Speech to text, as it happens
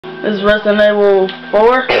This is Resident Evil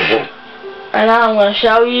 4, and now I'm going to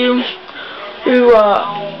show you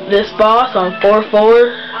this boss on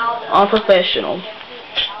 4-4 on Professional.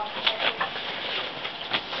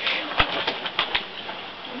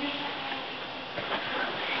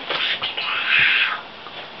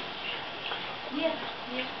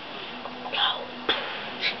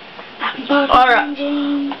 Alright,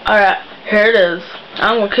 here it is.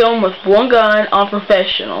 I'm going to kill him with one gun on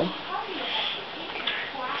Professional.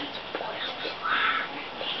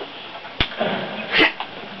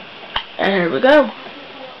 And here we go.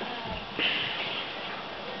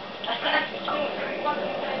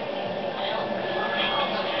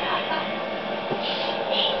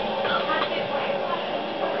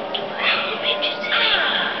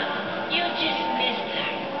 You just missed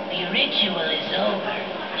her. The ritual is over.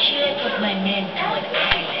 She put my men to an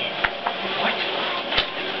island. What?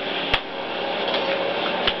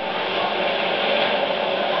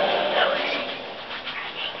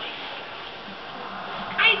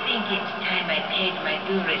 I think it's time I paid my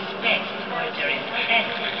due respects towards her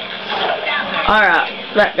impressive.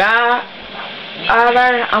 Alright, that guy out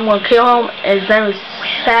there, I'm gonna kill him. His name is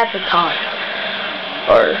Sabotage.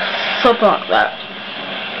 Or something like that.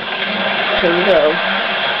 Here we go.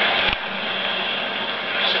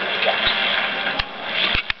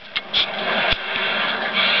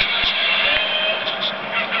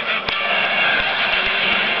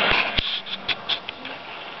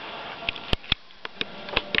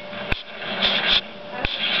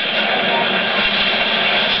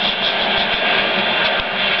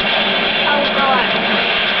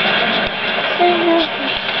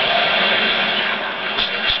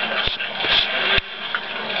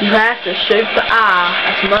 You have to shoot the eye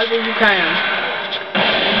as much as you can.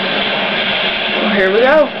 Well, here we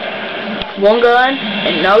go. One gun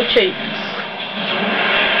and no cheats.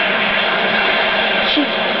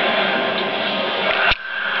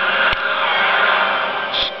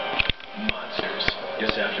 Monsters.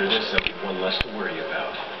 Guess after this there'll be one less to worry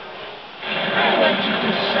about. I want you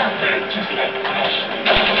to suffer just like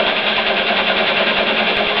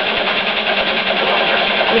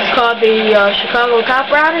It's called the Chicago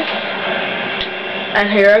Typewriter. And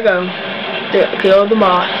here I go. Kill the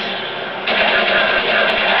boss.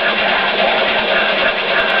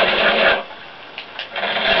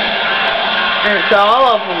 And it's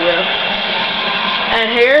all over with. And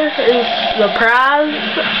here is the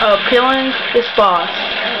prize of killing this boss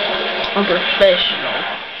on Professional.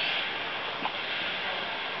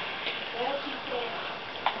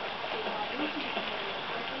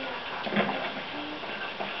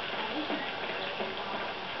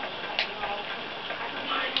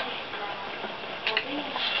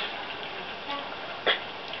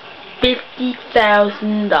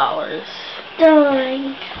 $50,000.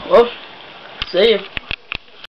 Darn. Well, see you.